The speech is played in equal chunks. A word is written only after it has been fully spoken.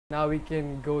Now we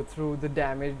can go through the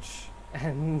damage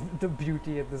and the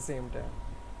beauty at the same time.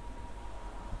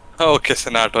 Okay,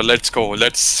 Senator, let's go.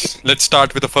 Let's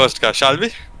start with the first guy, shall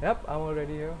we? Yep, I'm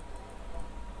already here.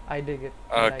 I dig it.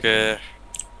 I like it. Okay,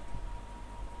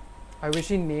 I wish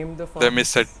he named the let me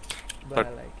set. fox, but But I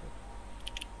like it.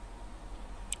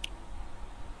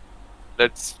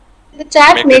 let's In the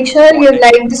chat, make it make sure you morning.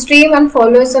 like the stream and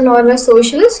follow us on all our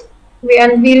socials.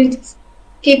 And we'll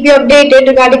keep you updated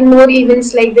regarding more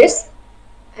events like this.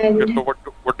 Okay, so And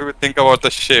what do we think about the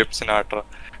shape, Sinatra?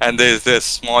 And there's this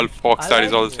small fox I that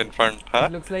is like also it. in front, huh?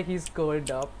 It looks like he's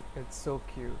curled up. It's so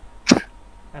cute.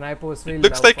 And I personally It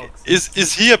looks love like foxes.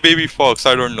 is he a baby fox?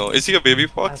 I don't know. Is he a baby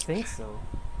I fox? think so.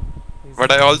 He's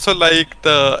But I also like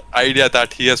the idea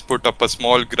that he has put up a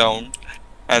small ground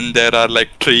and there are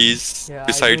like trees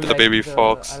yeah, I do beside the like baby I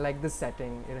fox. like the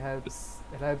setting. It helps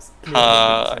clear the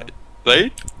picture.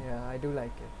 Right? Yeah, I do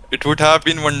like It would have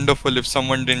been wonderful if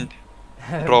someone didn't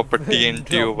drop a it. TNT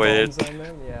Drop over bombs it. on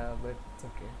them. Yeah, but it's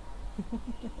okay.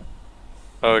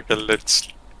 Okay, let's.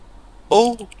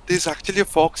 Oh, there's actually a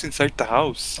fox inside the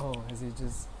house. Oh, has he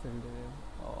just filled it in?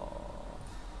 Oh.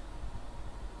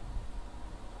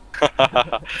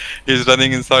 He's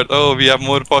running inside. Oh, we have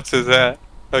more foxes there.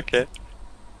 Okay.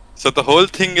 So the whole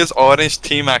thing is orange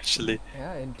theme actually.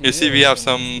 Yeah, You see, interior we is have so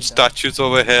some nicely done. statues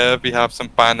over here. We have some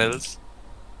panels.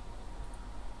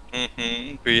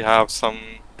 We have some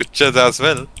pictures as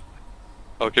well.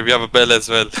 Okay, we have a bell as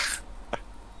well.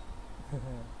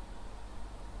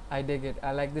 I dig it.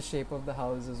 I like the shape of the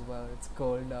house as well. It's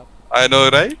curled up. I know,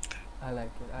 right? I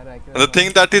like it. I like it And a the lot.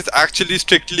 thing that is actually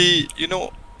strictly,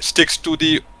 sticks to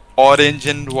the orange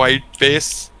and white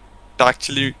base, it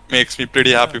actually makes me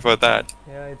pretty happy for that.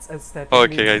 Yeah, it's aesthetically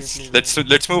Okay, really guys, pleasing.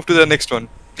 let's move to the next one.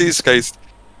 Please, guys,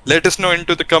 let us know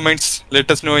into the comments.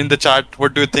 Let us know in the chat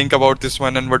what do you think about this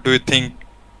one and what do you think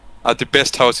are the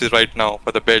best houses right now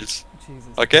for the bells.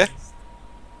 Jesus Okay? Christ.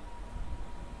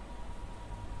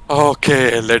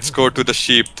 Okay, let's go to the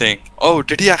sheep thing. Oh,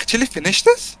 did he actually finish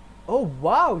this? Oh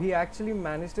wow, he actually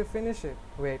managed to finish it.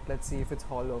 Wait, let's see if it's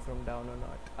hollow from down or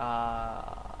not.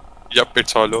 Yup,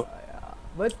 it's hollow. Yeah.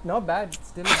 But not bad.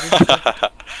 Still a good ship.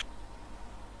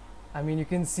 I mean, you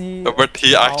can see But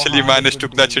he how actually hard it managed to would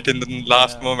clutch be. it in the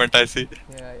last Yeah. moment, I see.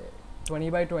 Yeah, 20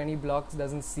 by 20 blocks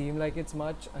doesn't seem like it's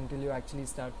much until you actually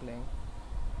start playing.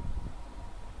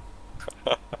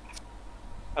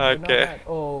 But not Okay. bad.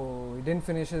 Oh, he didn't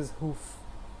finish his hoof.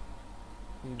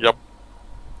 either. Yup.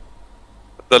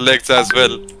 The legs as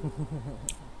well.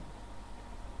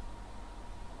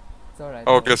 It's alright.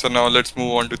 Okay, so now let's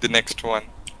move on to the next one.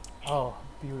 Oh,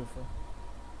 beautiful.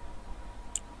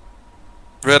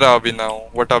 Where are we now?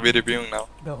 What are we reviewing now?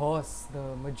 The horse,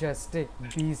 the majestic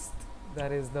beast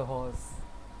that is the horse.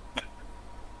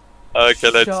 Okay,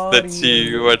 let's Shorty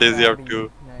see a what little is he up fatty.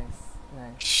 to. Nice.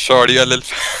 Shorty a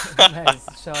little.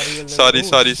 Nice. Shorty a little.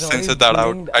 Sorry, Shorty censor that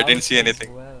out. blinged I didn't out see as anything.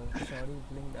 well. Shorty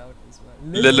blinged out as well.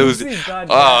 Lil Uzi. goddamn.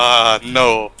 Ah,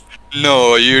 no.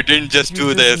 No, you didn't just You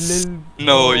do this. Lil.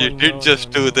 No, Oh, you did no,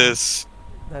 just no, do no. this.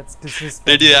 That's disrespectful.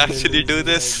 Did he Lil actually do Uzi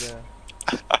this? right there.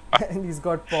 And he's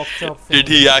got pork chop Did fingers.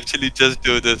 he actually just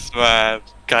do this, man?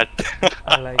 God.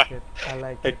 I like it. I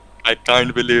like it. I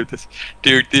can't believe this.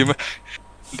 Dude, the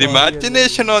Shorty a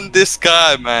imagination little. on this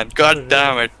guy, man. For God real,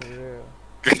 damn it. for real.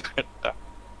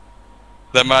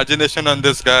 The imagination on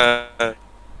this guy.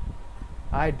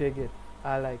 I dig it.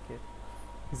 I like it.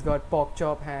 He's got pork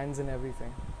chop hands and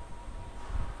everything.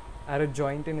 Add a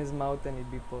joint in his mouth and he'd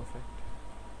be perfect.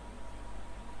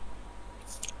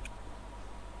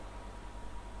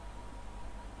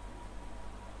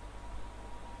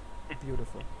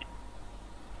 Beautiful.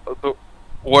 So,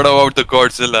 what about the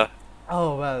Godzilla?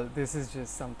 Oh well, this is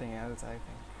just something else, I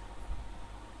think.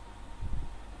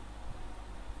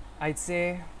 I'd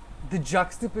say the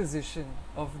juxtaposition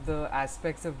of the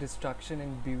aspects of destruction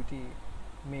and beauty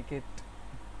make it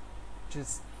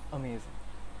just amazing.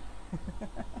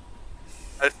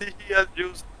 I see he has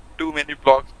used too many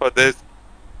blocks for this.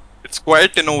 It's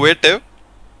quite innovative.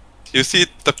 You see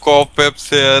the cobwebs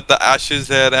here, the ashes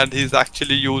here, and he's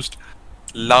actually used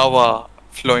lava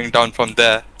flowing down from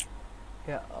there.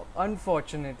 Yeah,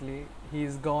 unfortunately,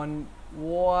 he's gone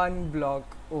one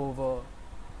block over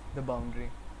the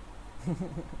boundary.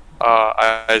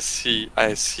 I see,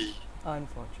 I see.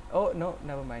 Unfortunate. Oh no,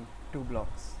 never mind. 2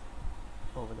 blocks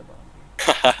over the boundary.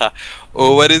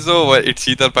 Over is over. It's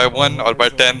either by 1 Over or by is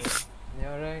 10. over.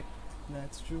 You're right.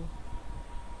 That's true.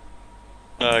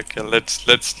 Okay,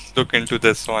 let's look into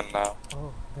this one now.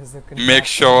 Oh, there's a Make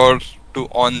sure to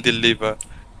on the lever.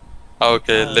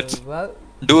 Okay, let's well,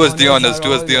 do us the honors. are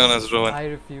Do us all the honors, yours. Rowan. I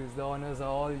refuse. The honors are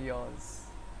all yours.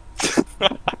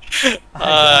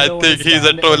 I I don't want to think he's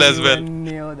a stand troll as anywhere well.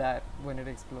 near that when it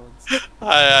explodes.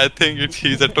 I think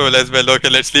he's a troll as well. Okay,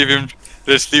 let's leave him.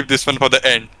 Let's leave this one for the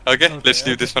end. Okay, Okay, let's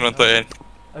leave okay, this one on the okay. end.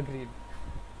 Agreed.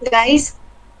 Guys,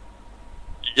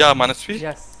 Yeah, Manasvi.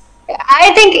 Yes.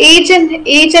 I think each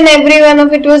and every one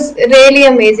of it was really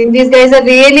amazing. These guys are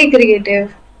really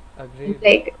creative. Agreed.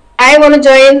 Like, I want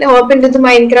to hop into the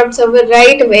Minecraft server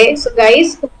right away. So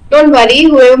guys, don't worry.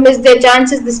 Whoever missed their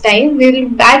chances this time, we will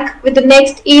be back with the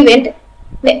next event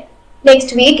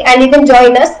next week, and you can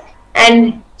join us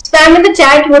and spam in the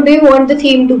chat. What do you want the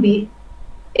theme to be?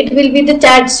 It will be the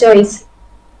chat's choice.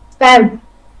 Spam.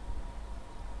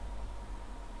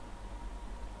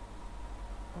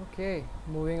 Okay,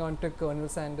 moving on to Colonel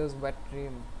Sanders' wet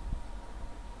dream.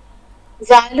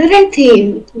 Valorant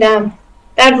theme. Damn,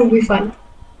 that would be fun.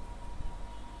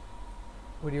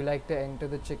 Would you like to enter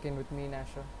the chicken with me,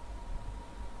 Nasha?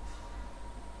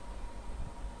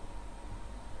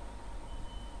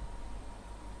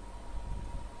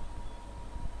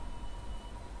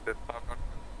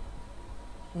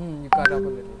 You cut up a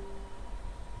little.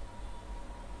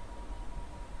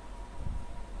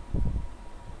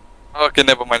 Okay,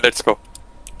 never mind. Let's go.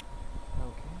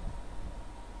 Okay.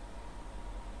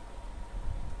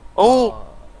 Oh,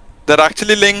 they're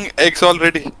actually laying eggs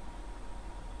already.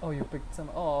 Oh, you picked some.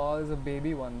 Oh, there's a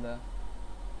baby one there.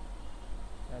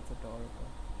 That's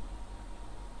adorable.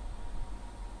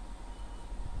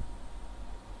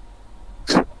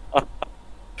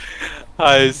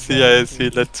 I see. Very I see.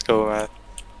 cute. Let's go, man.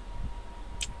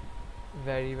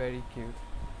 Very, very cute.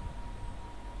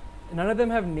 None of them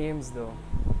have names though,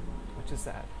 which is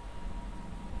sad.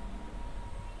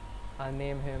 I'll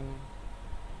name him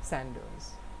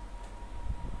Sanders.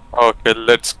 Okay,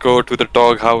 let's go to the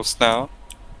doghouse now.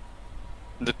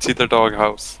 Let's see the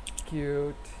doghouse.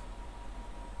 Cute.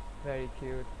 Very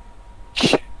cute.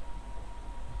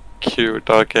 Cute.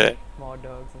 Okay. More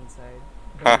dogs inside.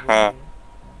 Haha. Doggy.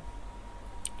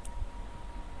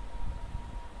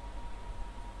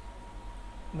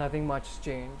 Nothing much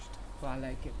changed. So I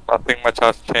like it. Nothing much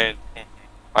has changed.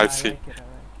 I see. Like it. I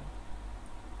like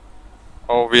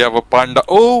Oh, we have a panda.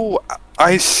 Oh,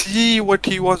 I see what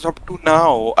he was up to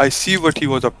now. I see what he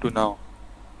was up to now.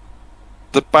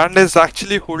 The panda is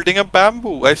actually holding a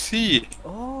bamboo. I see. it.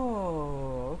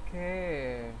 Oh,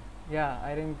 okay. Yeah,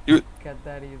 I didn't You get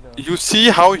that either. you see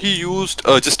how he used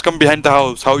just come behind the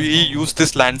house. How he used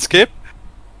this landscape.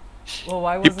 Well,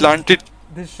 why He wasn't planted.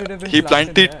 this should have been He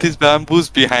planted planted there. these bamboos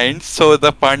behind so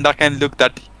the panda can look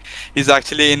that he's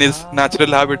actually in his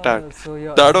natural habitat. So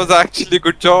you're That was actually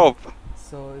good job.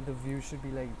 So the view should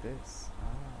be like this.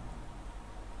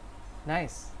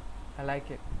 Nice. I like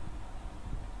it.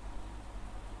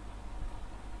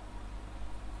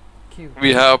 Cute.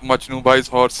 We have Majnu Bhai's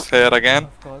horse here again.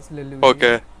 Of course, Lilu.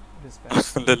 Okay.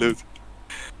 Respect. Lelus.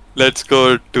 Let's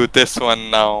go to this one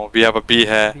now. We have a bee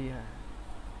here. Bee.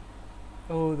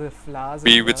 Oh, the flowers.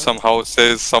 Bee as with well. some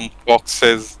houses, some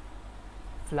boxes.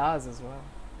 Flowers as well.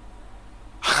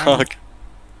 Okay.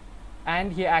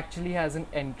 And he actually has an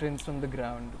entrance from the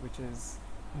ground, which is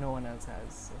no one else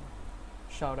has. So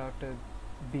shout out to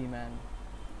Bee Man.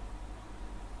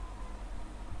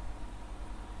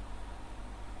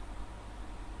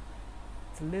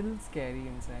 It's a little scary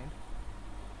inside.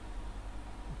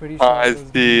 Pretty sure I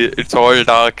those see. bees- It's all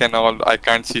dark and all. I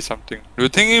can't see something. Do you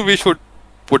think we should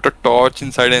put a torch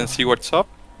inside and see what's up?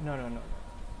 No.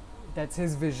 That's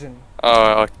his vision.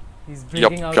 He's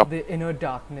Yup, bringing out yup. the inner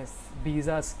darkness. Bees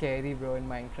are scary, bro, in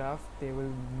Minecraft. They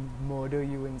will murder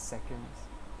you in seconds.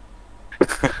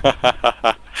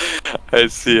 I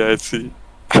see. I see.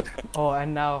 Oh,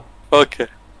 and now, Okay.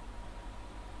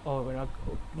 oh, we're not.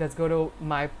 Let's go to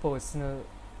my personal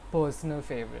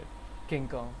favorite, King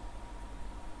Kong.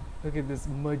 Look at this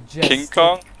majestic King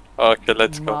Kong. Okay,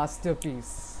 let's go.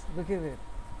 masterpiece. Look at it,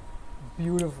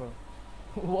 beautiful.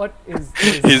 What is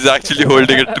this? He's actually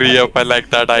holding a tree up. I like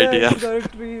that Yeah, idea. he's got a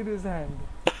tree in his hand.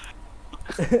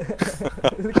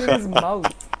 Look at his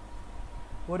mouth.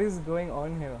 What is going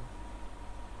on here?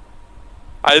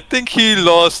 I think he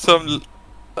lost some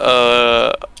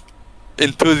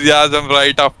enthusiasm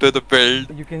right after the build.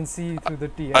 You can see through the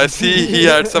TNT. I see he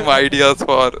had some ideas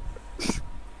for.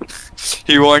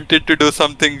 He wanted to do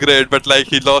something great, but like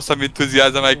he lost some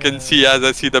enthusiasm. I can see as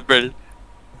I see the build.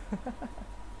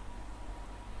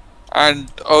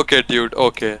 And okay, dude.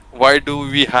 Okay, why do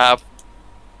we have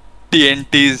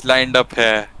TNTs lined up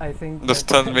here? I think Just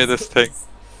tell me this thing.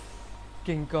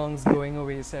 King Kong's going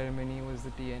away ceremony was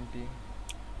the TNT.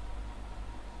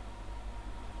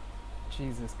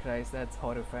 Jesus Christ, that's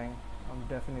horrifying. I'm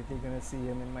definitely gonna see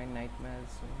him in my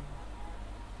nightmares soon.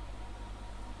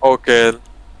 Okay,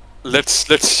 Let's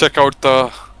check out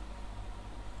the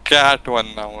cat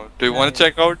one now. Do you want to Nice.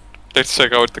 check out? Let's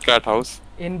check out the cat house.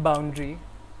 In boundary,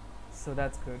 so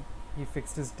that's good. He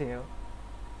fixed his tail.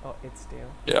 Oh, its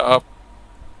tail. Yeah.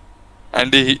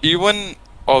 And he even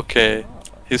okay. Oh,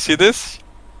 You see this?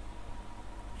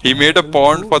 He made a little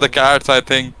pond for the pool. cats, I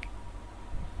think.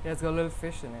 Yeah, it's got a little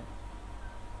fish in it.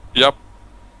 Yep.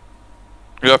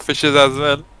 We have fishes as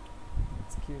well.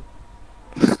 It's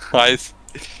cute. Nice.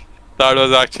 That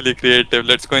was actually creative.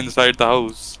 Let's go inside the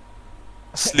house.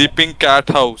 Sleeping cat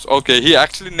house. Okay, he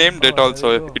actually named it Oh, there we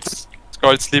also. go. It's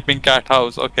called Sleeping Cat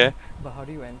House. Okay. But how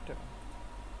do you enter?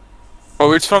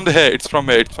 Oh, it's from the head. It's from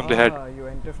here. It's from the head. You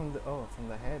enter from the from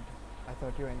the head. I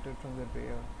thought you entered from the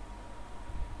rear.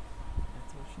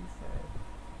 That's what she said.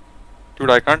 Dude,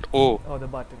 I can't. Oh, Oh, the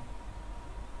button.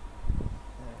 There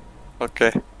you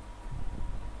okay. go.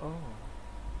 Oh,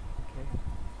 okay.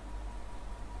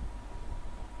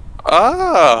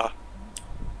 Ah,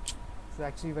 It's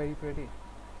actually very pretty.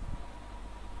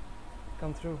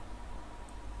 Come through.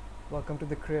 Welcome to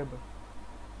the crib.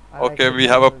 I like okay. it We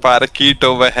have a because parakeet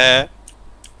over here.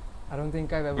 I don't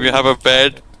think I've ever. We have a used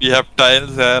bed. it. We have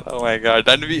tiles here. Oh my god.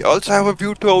 And we also have a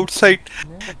view to outside.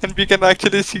 Yeah. And we can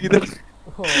actually see the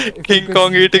Oh, if you King could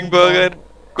Kong see eating King burger. Kong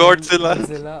and Godzilla.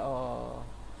 Godzilla, oh,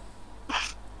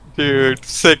 Dude,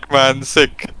 sick man,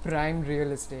 sick. prime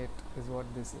real estate is what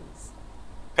this is.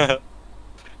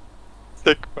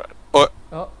 Sick man. Oh,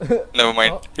 Oh, never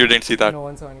mind. Oh. You didn't see that. no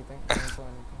one saw anything. No one saw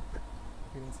anything.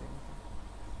 He didn't say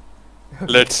anything.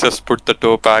 Okay. Let's just put the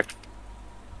door back.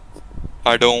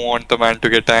 I don't want the man to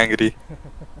get angry.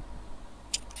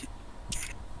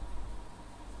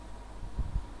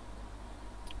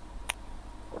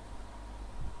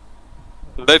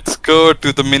 Let's go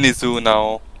to the mini zoo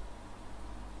now.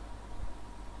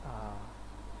 Ah,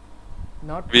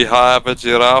 not We have a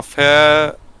giraffe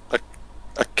here,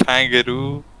 a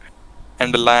kangaroo,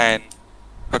 and a lion.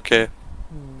 Okay.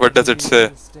 What does it'll it be say?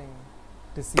 interesting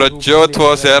to see who Prajot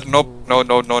was here. plagiarized Nope.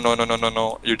 who.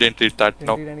 No. You didn't read that. Didn't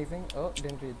Nope. read anything? Oh,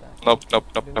 didn't read that. Nope.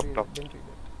 Didn't read it. Didn't read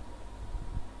it.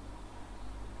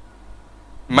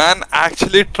 Man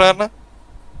actually trying.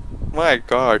 My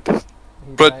God. He tried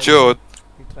it. Prajot.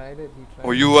 He tried it. He tried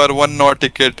Oh, it. you are one naughty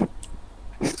kid.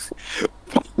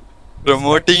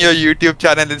 Promoting your YouTube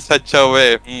channel in such a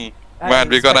way. I Man,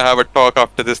 we're gonna respect- have a talk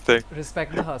after this thing.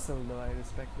 Respect the hustle, though. I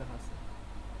respect the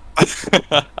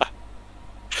hustle.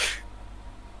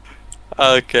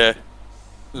 Okay.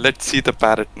 Let's see the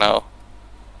parrot now.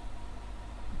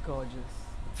 Gorgeous.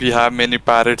 We have many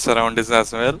parrots around us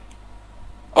as well.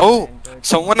 Oh, Entered.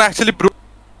 someone actually broke.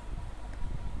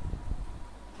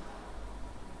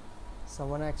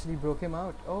 Someone actually broke him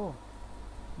out. Oh,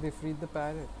 they freed the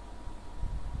parrot.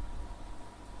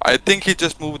 I think he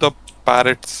just moved the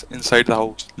parrots inside the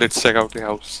house. Let's check out the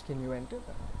house. Can you enter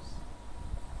the house?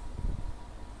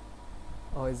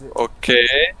 Oh, is it? Okay.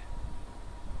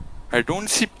 I don't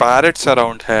see parrots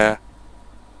around here.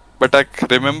 But I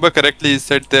remember correctly, he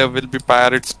said there will be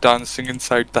parrots dancing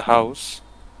inside the house.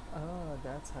 Oh,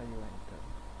 that's how you enter.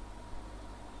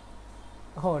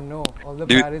 Oh no, all the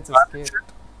Do you- parrots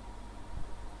escaped.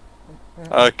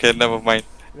 Okay, never mind.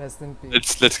 Rest in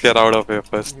peace. Let's get out of here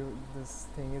first. This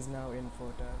thing is now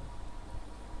infertile.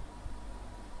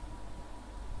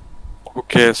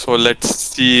 Okay, so let's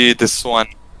see this one.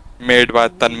 Made by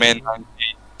Tanmay Nanji.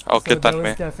 Okay, So there was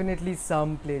Tanmay. definitely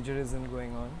some plagiarism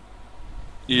going on.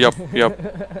 Yup.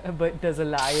 But there's a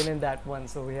lion in that one,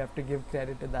 so we have to give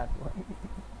credit to that one.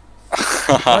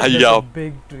 But there's a Yup.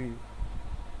 big tree.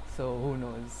 So who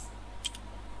knows?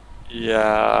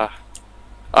 Yeah.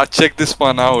 I'll check this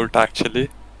one out actually.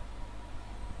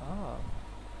 Ah.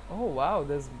 Oh wow,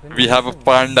 there's been We have a recent-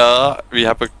 panda, we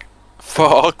have a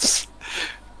fox,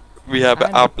 we have an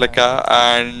And a alpaca,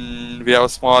 and we have a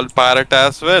small parrot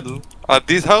as well. Are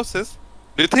these houses?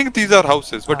 Do you think these are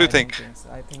houses? What do you I think? don't think so.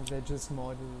 I think they're just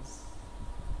models.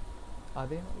 Are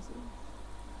they houses?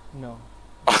 No.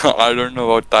 I don't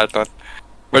know about that one.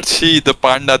 But see, the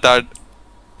panda that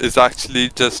is actually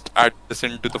just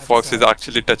adjacent to the That's fox is a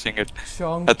actually touching it. I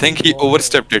Chonky think he boy.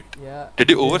 overstepped it. Yeah. Did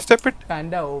he yeah. overstep it?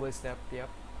 Panda overstepped, yep.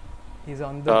 He's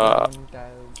on the Uh, brown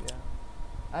tiles, yeah.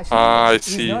 Actually, I he's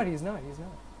see. not, he's not.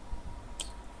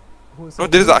 No,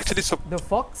 there is actually some. The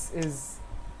fox is...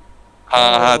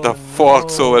 The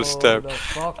fox no, overstepped. The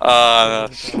fox Ah,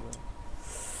 is in trouble.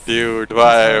 Dude, That's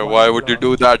why? not Why one would you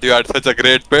block. do that? You had such a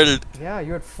great build. Yeah,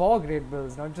 you had 4 great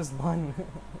bills, not just one.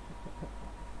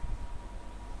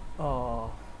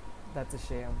 Oh, that's a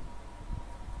shame.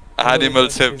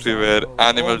 Animals That's everywhere. bizarre.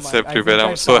 Animals Oh my- I everywhere. think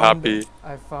I'm I so found- happy.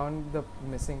 I found the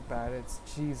missing parrots.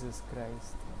 Jesus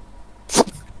Christ.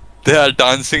 They are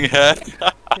dancing here.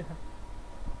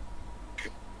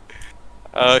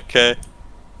 Okay.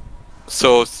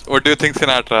 So, what do you think,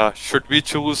 Sinatra? Should we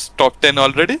choose top 10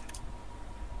 already?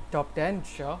 Top 10,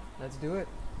 sure. Let's do it.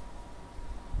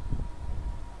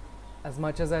 As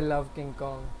much as I love King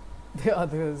Kong, the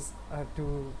others are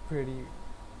too pretty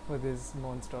for this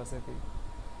monstrosity.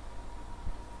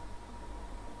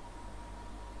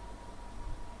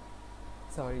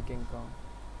 Sorry, King Kong.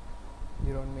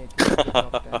 You don't make it to the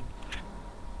top 10.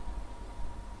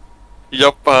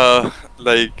 Yup,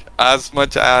 like as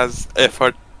much as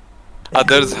effort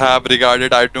others have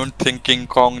regarded, I don't think King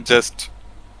Kong just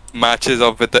matches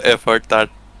up with the effort that.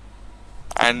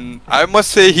 And I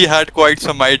must say he had quite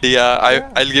some idea.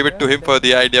 I'll give it to him for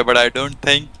the idea, but I don't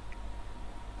think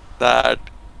that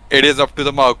it is up to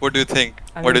the mark. What do you think?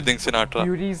 What do you think, Sinatra?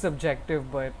 Beauty is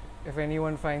subjective, but if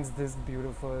anyone finds this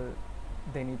beautiful,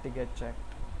 they need to get checked.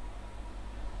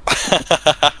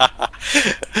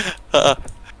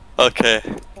 Okay,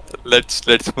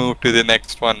 let's move to the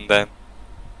next one then.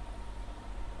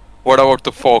 What about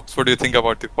the fox? What do you think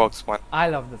about the fox one? I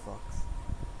love the fox.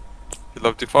 You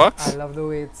love the fox? I love the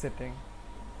way it's sitting,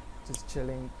 just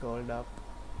chilling, curled up.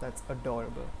 That's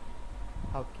adorable.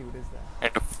 How cute is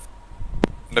that?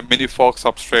 And the mini fox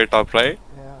up straight up, right?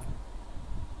 Yeah.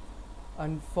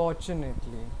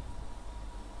 Unfortunately,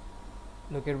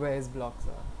 look at where his blocks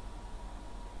are.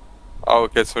 Oh,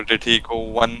 okay, so did he go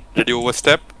one? Did he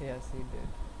overstep? Yes, he did.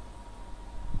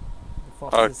 The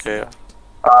fox is Okay.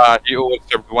 trapped. He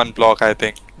overstepped one block, I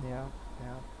think. Yeah,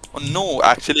 yeah. Oh no,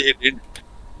 actually he didn't.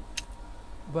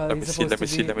 Well, Let he's me see, supposed let me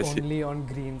to see, be let me see. only on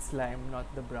green slime,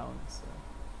 not the brown. So.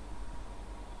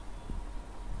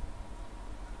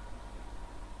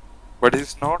 But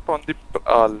he's not on the.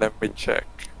 Let me check.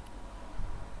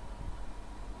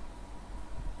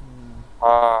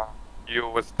 He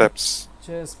oversteps.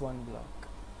 Just one block.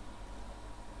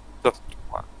 Just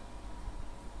one.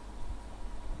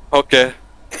 Okay.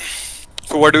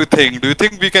 So what do you think? Do you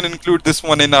think we can include this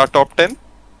one in our top 10?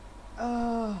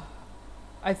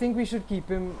 I think we should keep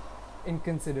him in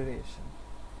consideration.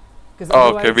 Because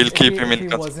Okay, we'll keep him if in he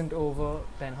consideration. wasn't over,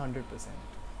 then 100%.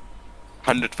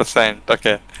 100%.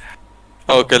 Okay.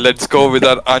 Okay, let's go with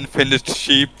our unfinished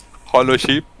sheep, hollow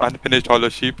sheep, unfinished hollow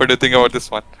sheep. What do you think about this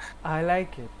one? I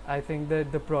like it. I think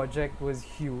that the project was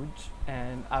huge,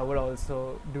 and I would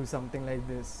also do something like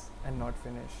this and not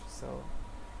finish. So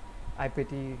I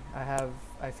feel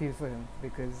for him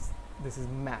because this is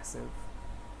massive.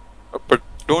 But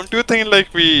don't you think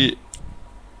like we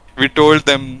told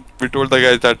the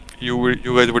guys that you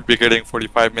guys would be getting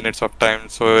 45 minutes of time,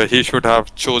 so he should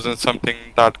have chosen something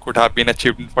that could have been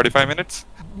achieved in 45 minutes?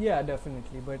 Yeah,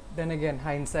 definitely. But then again,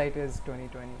 hindsight is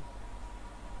 2020.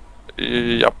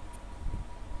 Yep.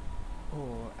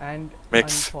 Oh, and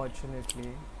Makes-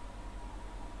 unfortunately,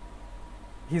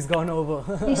 he's gone over.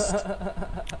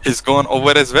 He's gone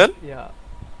over as well? Yeah,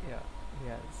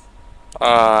 yes.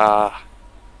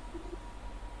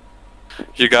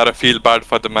 You gotta feel bad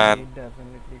for the He man.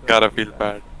 definitely Gotta feel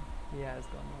bad. He has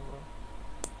gone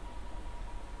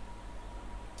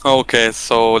over. Okay,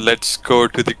 so let's go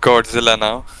to the Godzilla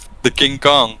now. The King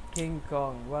Kong King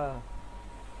Kong, wow.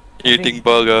 eating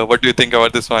burger. What do you think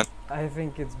about this one? I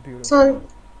think it's beautiful. So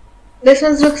this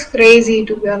one looks crazy,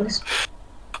 to be honest.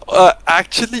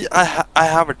 Actually, I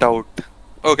have a doubt.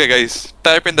 Okay, guys,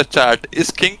 type in the chat.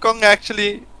 Is King Kong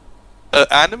actually an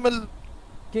animal?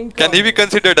 King Kong Can he be is-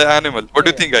 considered an animal? What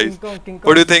do you think, guys? King Kong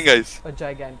What do you is think, guys? a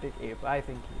gigantic ape. I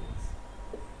think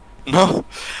he is. No?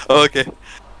 Okay.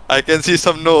 I can see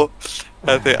some no.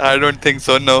 I don't think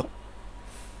so, no.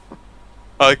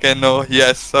 Okay, no,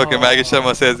 yes. Okay, Maggie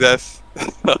Sharma says yes.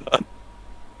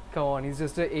 Come on, he's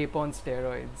just an ape on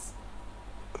steroids.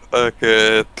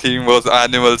 Okay, theme was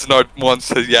animals, not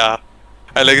monsters. Yeah,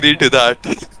 I'll agree to that.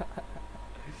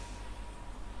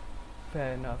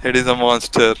 Fair enough. It is a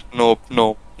monster. No,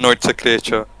 it's a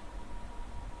creature.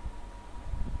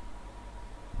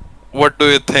 What do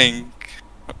you think?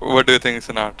 What do you think,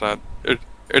 Sinatra?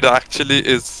 It actually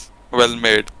is well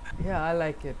made. Yeah, I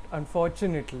like it.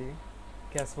 Unfortunately,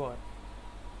 guess what?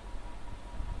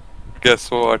 Guess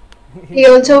what? He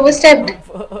also overstepped.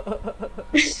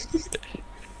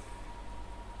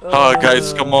 Oh,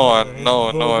 guys, come on.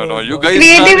 No. You guys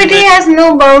Creativity can't has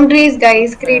no boundaries,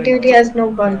 guys. Creativity has no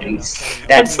boundaries.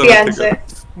 That's the Absolutely. answer.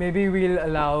 Maybe we'll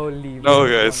allow leave. No,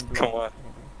 with guys, one come block, on.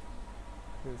 maybe.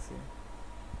 We'll see.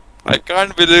 I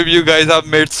can't believe you guys have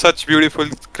made such beautiful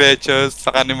creatures,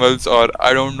 animals, or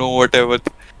I don't know whatever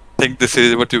think this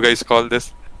is what you guys call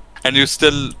this, and you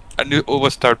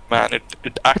overstepped, man.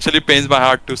 It actually pains my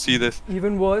heart to see this.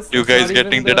 Even worse, You it's guys not even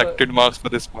getting the- deducted marks for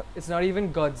this one. It's not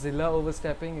even Godzilla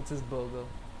overstepping, it's his burger.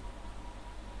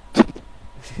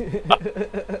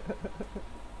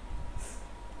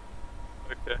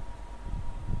 Okay.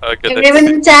 Okay, let's Everyone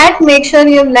see. in the chat, make sure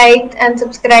you've liked and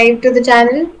subscribed to the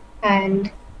channel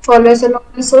and follow us on all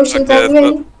the socials Okay, as so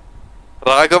well.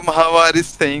 Ragam Havar is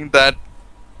saying that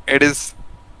it is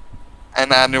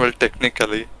an animal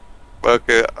technically.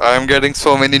 Okay, I'm getting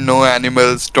so many no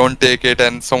animals, don't take it,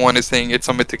 and someone is saying it's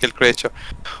a mythical creature.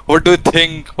 What do you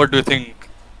think? What do you think?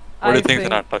 What do you think,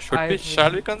 Sinatra?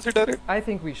 Shall we consider it? I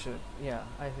think we should. Yeah,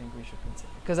 I think we should consider.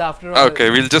 Because after all, Okay,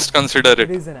 we'll just consider it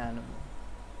it. is an animal.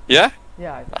 Yeah?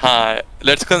 Yeah, I think.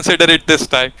 Let's consider it this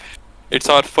time. It's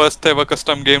our first ever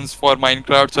custom games for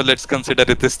Minecraft, so let's consider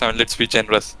it this time. Let's be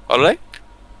generous. Alright?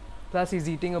 Plus, he's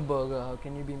eating a burger. How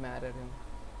can you be mad at him?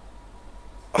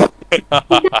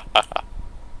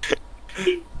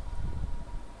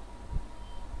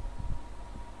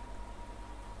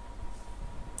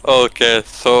 Okay,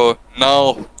 so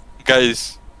now,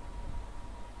 guys,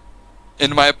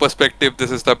 in my perspective, this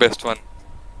is the best one.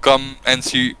 Come and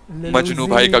see Majnu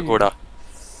Bhai ka Ghoda.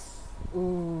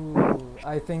 Ooh,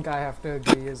 I think I have to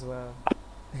agree as well.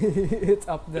 It's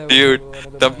up there. Dude, with one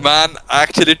of the best. man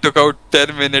actually took out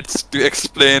 10 minutes to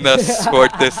explain us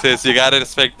what this is. You gotta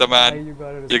respect the Yeah, man. you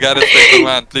gotta You gotta respect the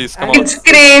man. Please, come And on. It's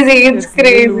crazy, it's Lil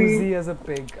crazy. Uzi as a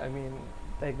pig. I mean,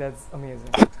 like that's amazing.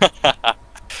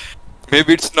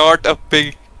 Maybe it's not a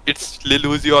pig, it's Lil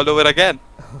Uzi all over again.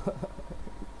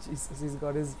 Jesus, he's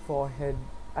got his forehead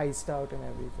iced out and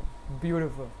everything.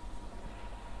 Beautiful.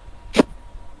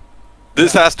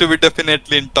 This has to be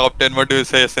definitely in top 10. What do you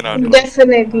say, Sinatra?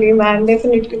 Definitely, man,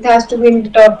 definitely. It has to be in the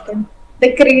top 10.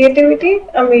 The creativity,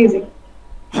 amazing.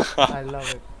 I love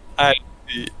it. I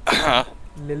see.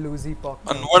 Lil Uzi Pock.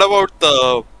 And what about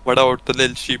the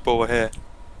little sheep over here?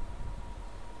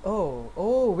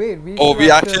 Oh, wait. We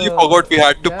forgot actually to- forgot we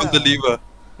had to pull the yeah. lever.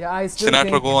 Yeah, I still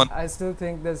Sinatra, think go on. I still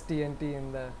think there's TNT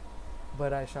in there,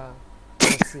 but I shall.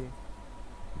 Let's see.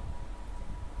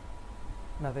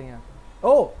 Nothing happened.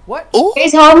 Oh, what? Oh,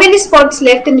 Guys, how many spots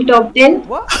left in the top 10?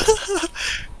 What?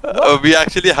 we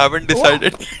actually haven't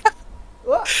decided.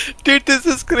 What? Dude, this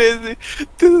is crazy.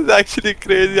 This is actually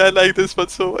crazy. I like this one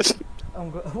so much.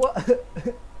 What?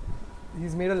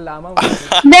 He's made a llama.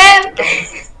 Monkey. Damn!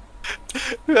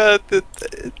 Yeah,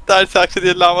 that's actually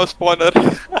a llama spawner.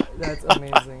 That's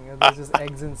amazing. There's just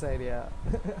eggs inside. Yeah,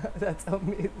 that's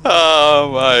amazing.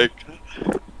 Oh my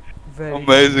god. Very.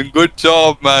 Amazing. Good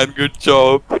job, man. Good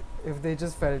job. If they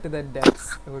just fell to their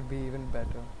deaths, it would be even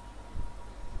better.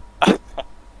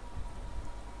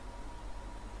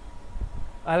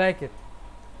 I like it.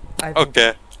 I think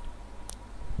Okay.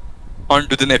 On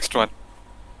to the next one.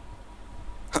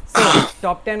 so.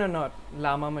 Top 10 or not?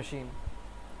 Llama machine.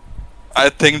 I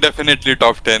think definitely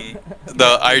top 10.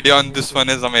 The idea on this one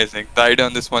is amazing. The idea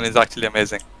on this one is actually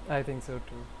amazing. I think so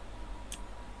too.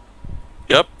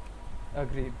 Yep.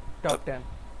 Agreed. Top 10.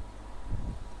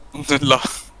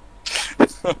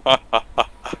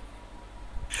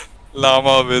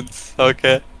 Llama wins.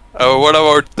 Okay. What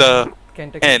about the...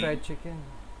 Kentucky Hen. Fried Chicken.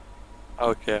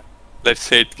 Okay. Let's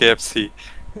say it KFC.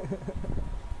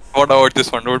 What about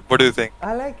this one? What do you think?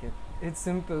 I like it. It's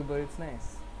simple, but it's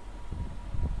nice.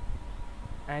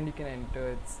 And you can enter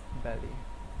its belly.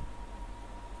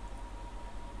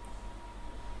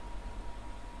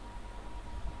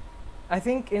 I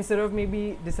think instead of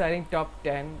maybe deciding top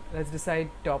 10, let's decide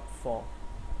top 4.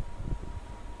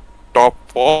 Top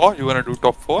 4? You wanna do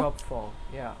top 4? Top 4,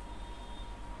 yeah.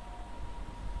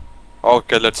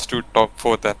 Okay, let's do top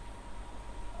 4 then.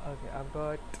 Okay, I've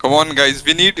got. Come on, guys.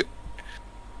 We need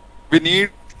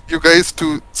you guys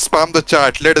to spam the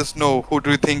chat. Let us know who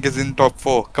do you think is in top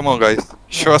 4. Come on, guys.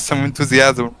 Show us some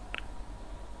enthusiasm.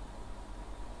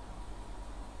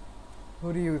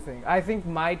 Who do you think? I think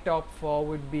my top 4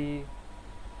 would be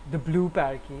the blue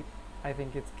parakeet. I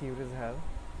think it's cute as hell.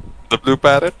 The blue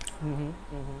parrot.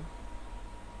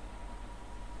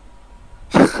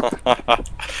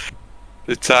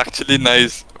 It's actually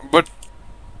nice, but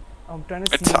I'm trying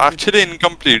to it's see. actually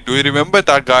incomplete. Do you remember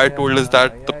that guy told us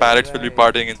that the Yeah, parrots you're will be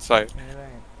right. partying inside? You're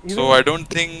right. So I don't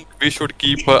think we should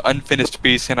keep an unfinished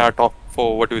piece in our top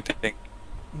 4. What do you think?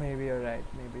 Maybe you're right.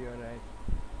 Maybe you're right.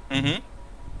 Mm-hmm.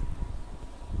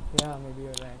 Yeah, maybe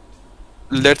you're right.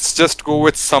 Let's just go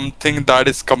with something that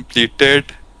is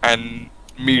completed and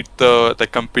meet the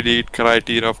complete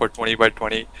criteria for 20 by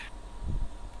 20.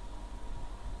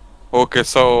 Okay,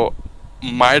 so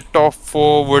my top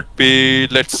 4 would be,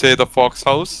 let's say, the Fox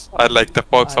House. I like the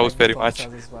Fox I House like the very Fox much.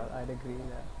 House as well. I'd agree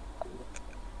there.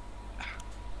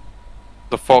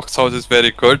 The Fox House is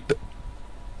very good.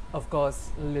 Of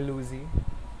course, Lil Uzi.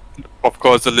 Of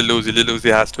course, the Lil Uzi. Lil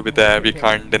Uzi has to be there. We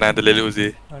can't deny the Lil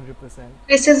Uzi. 100%.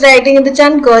 Chris is writing in the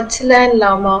chat Godzilla and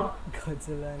Llama.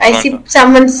 Godzilla. I see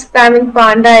someone spamming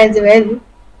Panda as well.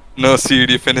 No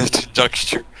CD finished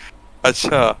junction.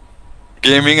 Acha.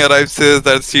 Gaming Arrive says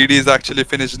that CD is actually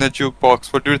finished in a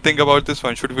jukebox. What do you think about this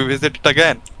one? Should we visit it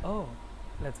again? Oh,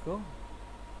 let's go.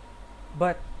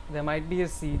 But there might be a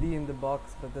CD in the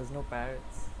box, but there's no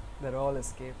parrots. They're all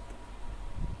escaped.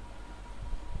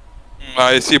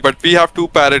 I see, but we have two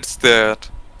parrots there.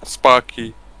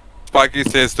 Sparky. Sparky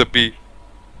says the B.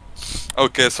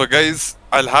 Okay, so guys,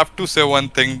 I'll have to say one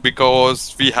thing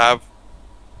because we have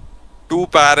two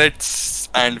parrots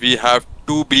and we have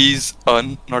two bees.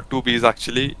 Not two bees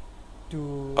actually.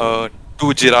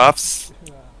 Two giraffes.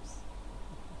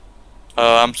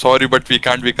 I'm sorry, but we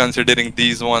can't be considering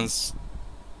these ones.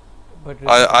 But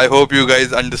I hope you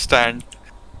guys understand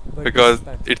because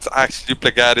respect. it's actually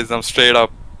plagiarism straight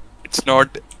up. It's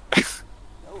not.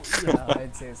 Yeah,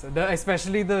 I'd say so.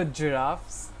 Especially the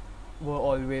giraffes were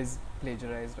always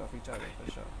plagiarized off each other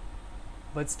for sure.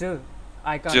 But still,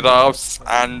 I can't. Giraffes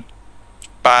and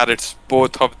parrots,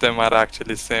 both of them are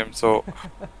actually same. So.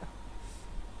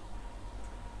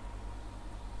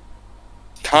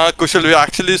 Kushal, we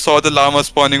actually saw the llama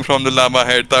spawning from the llama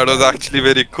head. That was actually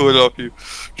very cool of you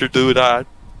to do that.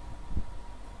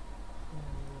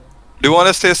 Do you want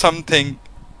to say something,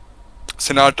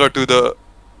 Sinatra, to the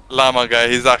llama guy?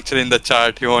 He's actually in the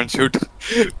chat. He wants you to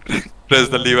press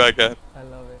the leave again. I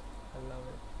love it.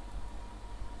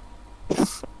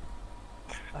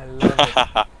 I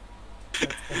love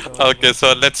it. Okay,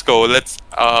 so let's go.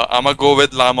 I'ma go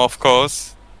with llama, of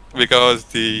course, because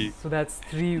the so that's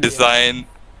 3 design.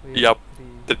 Yep,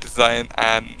 the design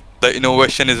and the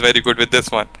innovation is very good with this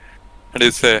one. What do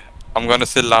you say? I'm gonna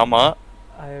say llama.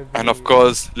 I agree. And of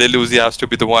course, Lil Uzi has to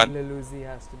be the one. Lil Uzi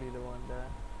has to be the one there.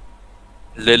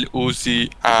 Lil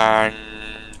Uzi and...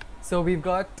 So we've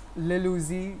got Lil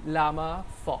Uzi, Llama,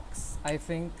 Fox. I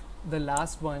think the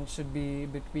last one should be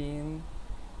between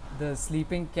the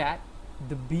sleeping cat,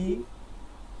 the bee,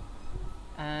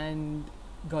 and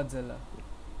Godzilla.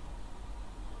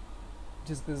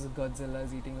 Just because Godzilla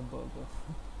is eating a burger.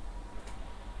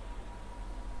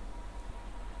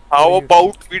 How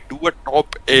about we do a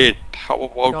top 8? How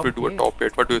about Top we do a eight? top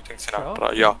 8? What do you think, Sinatra?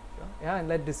 Sure. Yeah. Yeah, and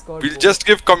let Discord We'll vote. just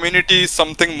give community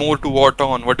something more to vote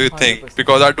on. What do you think? 100%.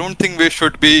 Because I don't think we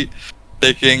should be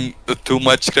taking too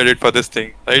much credit for this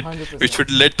thing, right? 100%. We should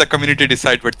let the community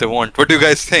decide what they want. What do you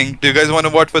guys think? Do you guys want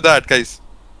to vote for that, guys?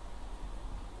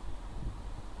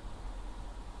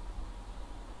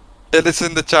 Tell us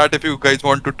in the chat if you guys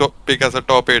want to pick as a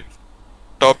top 8.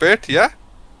 Top 8, yeah?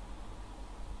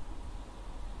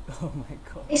 Oh my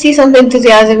god. I see some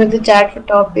enthusiasm in the chat for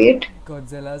top 8.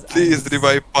 Godzilla's Please eyes.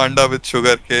 revive Panda with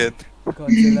sugarcane.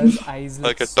 Godzilla's eyes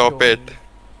look Okay, top 8. stoned.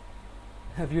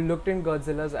 Have you looked in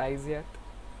Godzilla's eyes yet?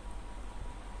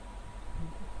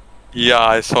 Yeah,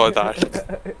 I saw that.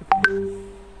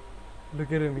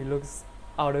 Look at him, he looks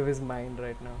out of his mind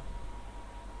right now.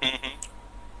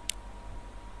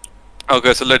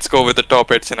 Okay, so let's go with the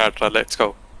top 8, Sinatra. Let's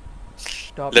go.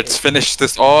 Let's finish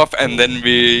this off, and then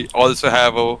we also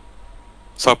have a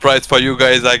surprise for you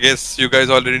guys. I guess you guys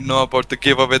already know about the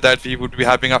giveaway that we would be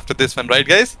having after this one, right,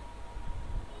 guys?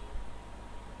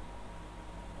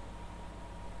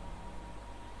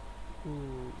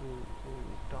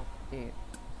 Top 8.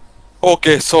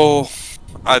 Okay, so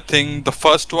I think the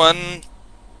first one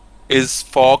is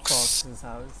Fox. Fox's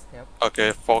house, yep.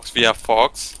 Okay, Fox. We have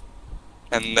Fox,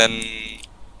 and then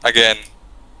again,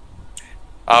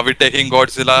 are we taking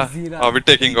Godzilla? Zira. Are we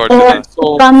taking Godzilla?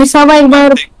 So Rami साहब एक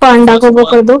बार पांडा को वो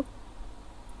कर दो.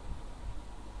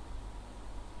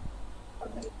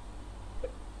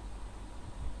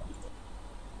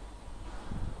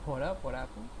 What up? What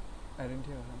happened? I didn't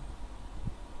hear him.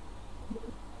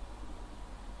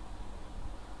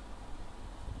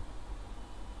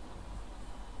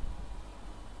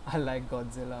 I like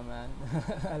Godzilla, man.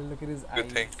 Look at his eyes. you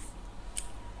think?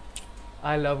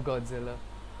 I love Godzilla.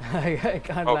 I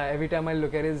can't Oh. lie. Every time I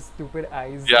look at his stupid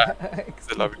eyes, Yeah, I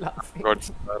Godzilla. keep laughing.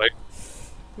 Godzilla, right?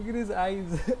 Look at his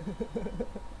eyes.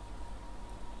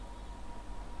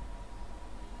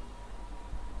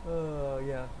 Oh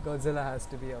yeah, Godzilla has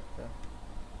to be up there.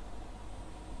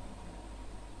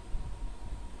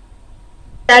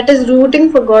 That is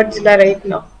rooting for Godzilla right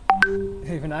now.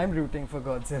 Even I'm rooting for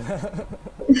Godzilla.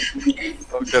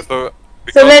 Okay, so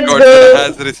because let's Godzilla go.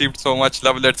 has received so much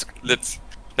love, let's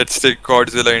take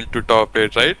Godzilla into top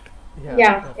 8, right?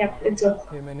 Yeah, let's go.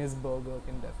 Him and his burger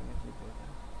can definitely go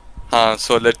there.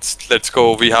 So let's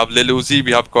go. We have Lil Uzi,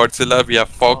 we have Godzilla, we have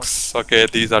Fox. Okay,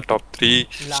 these are top 3.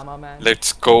 Llama man.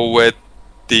 Let's go with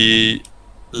the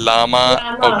llama.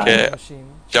 Llama. Okay. Machine.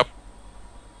 Yep.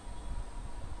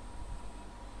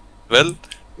 Well,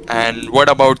 and what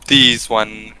about these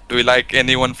one? Do you like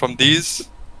anyone from these?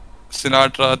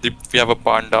 Sinatra, we have a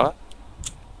panda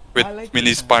with I like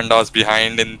mini the panda. pandas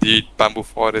behind in the bamboo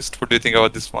forest. What do you think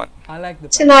about this one? I like the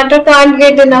panda. Sinatra can't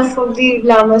get enough of the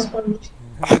llama's permission.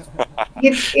 He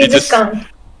He just just can't.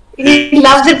 He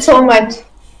loves it so much.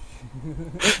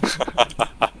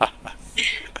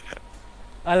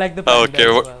 I like the panda Okay,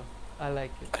 as well. I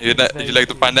like it. you, It's you very like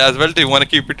the cute. panda as well? Do you want to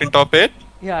keep it in top 8?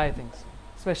 Yeah, I think so.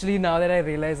 Especially now that I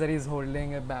realize that he's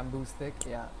holding a bamboo stick.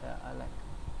 Yeah, I like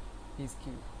him. He's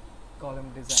cute. Call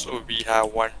him design. So we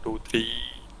have 1, 2, 3,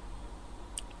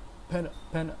 Penna,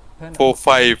 penna, penna. 4,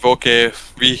 5. Okay,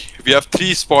 we have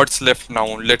 3 spots left now.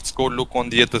 Let's go look on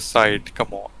the other side.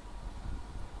 Come on.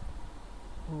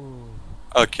 Ooh.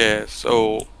 Okay,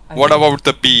 so I what think- about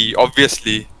the bee?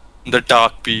 Obviously, the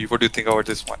dark bee. What do you think about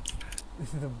this one?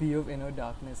 The bee of inner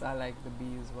darkness. I like the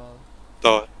bee as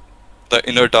well. The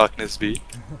inner darkness bee.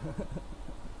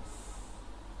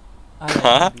 I like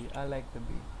Huh? the bee. I like the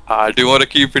bee. Do you want to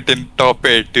keep it in top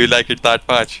 8? Do you like it that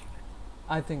much?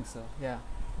 I think so. Yeah.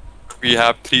 We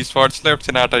have 3 spots left,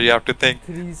 Sinatra. You have to think.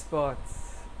 3 spots.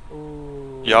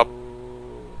 Oh. Yup.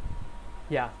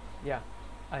 Yeah. Yeah.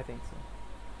 I think so.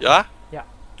 Yeah? Yeah.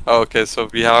 Okay, so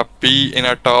we have bee in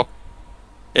our top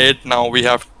 8. Now we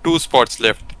have 2 spots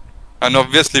left. And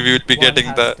obviously, we will be One getting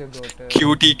has the to go to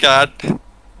cutie cat.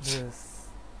 this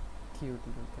cute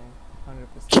little thing.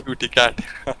 100%. Cutie cat.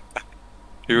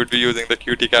 We would be using the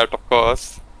cutie cat, of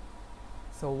course.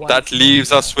 So one That spot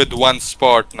leaves us left. with 1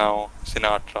 spot now,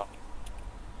 Sinatra.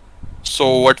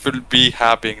 So what will be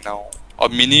happening now? A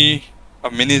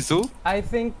mini zoo? I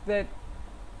think that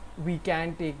we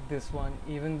can take this one,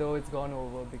 even though it's gone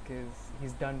over, because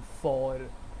he's done 4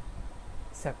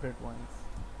 separate ones.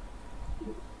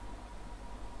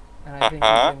 And I think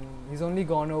Uh-huh. he's only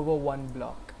gone over 1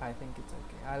 block. I think it's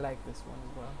okay. I like this one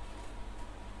as well.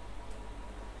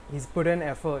 He's put in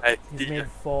effort. I He's see. made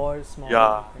 4 small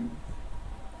Yeah. things.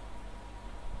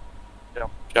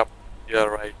 Yep, you're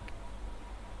right.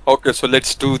 Okay, so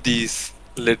let's do these.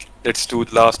 Let's do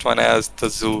the last one as the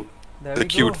zoo. There The we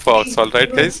cute go. fox,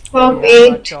 alright guys? Top Yeah,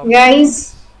 8, top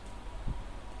guys.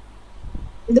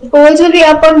 The polls will be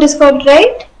up on Discord,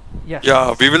 right? Yes.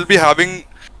 Yeah, we will be having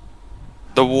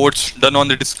the votes done on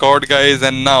the Discord, guys,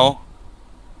 and now,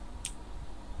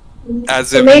 as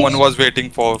So everyone make- was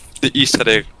waiting for the Easter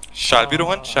egg. Shall we,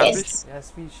 Rohan? Shall Yes.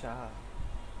 Yes, we shall.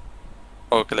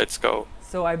 we? Okay, let's go.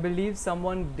 So I believe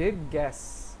someone did guess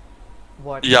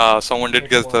what. Yeah, someone did It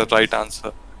guess the was. right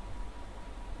answer.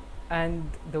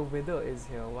 And the wither is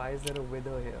here. Why is there a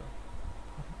wither here?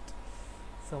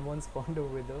 Someone spawned a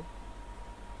wither.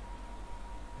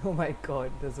 Oh my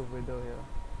god, there's a wither here.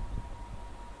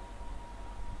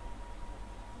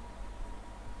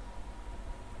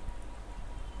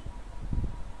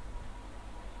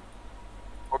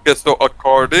 Okay, so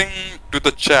according to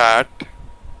the chat,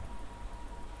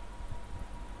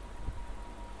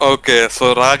 okay,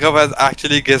 so Raghav has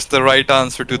actually guessed the right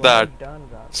answer to Well that, done,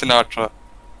 Raghav. Sinatra.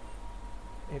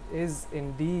 It is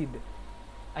indeed.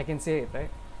 I can say it, right?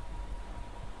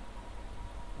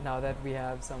 Now that we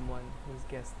have someone who's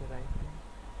guessed the right thing.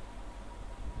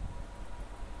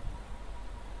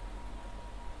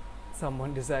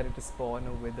 Someone decided to spawn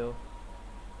a wither.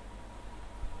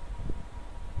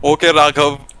 Okay,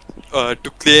 Raghav, to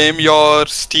claim your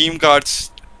Steam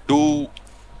cards, do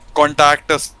contact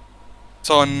us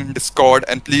on Discord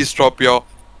and please drop your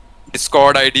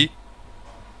Discord ID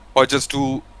or just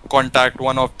to contact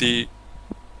one of the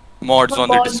mods on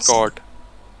the Mods. Discord.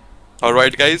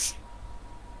 Alright, guys?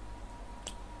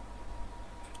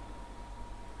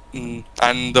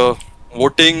 And the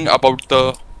voting about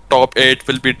the top 8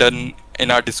 will be done in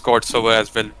our Discord server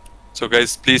as well. So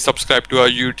guys, please subscribe to our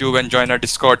YouTube and join our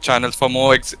Discord channel for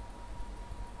more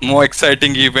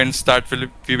exciting events that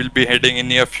we will be heading in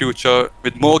near future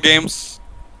with more games.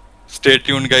 Stay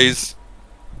tuned, guys.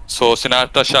 So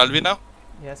Sinatra, shall we now?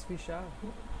 Yes, we shall.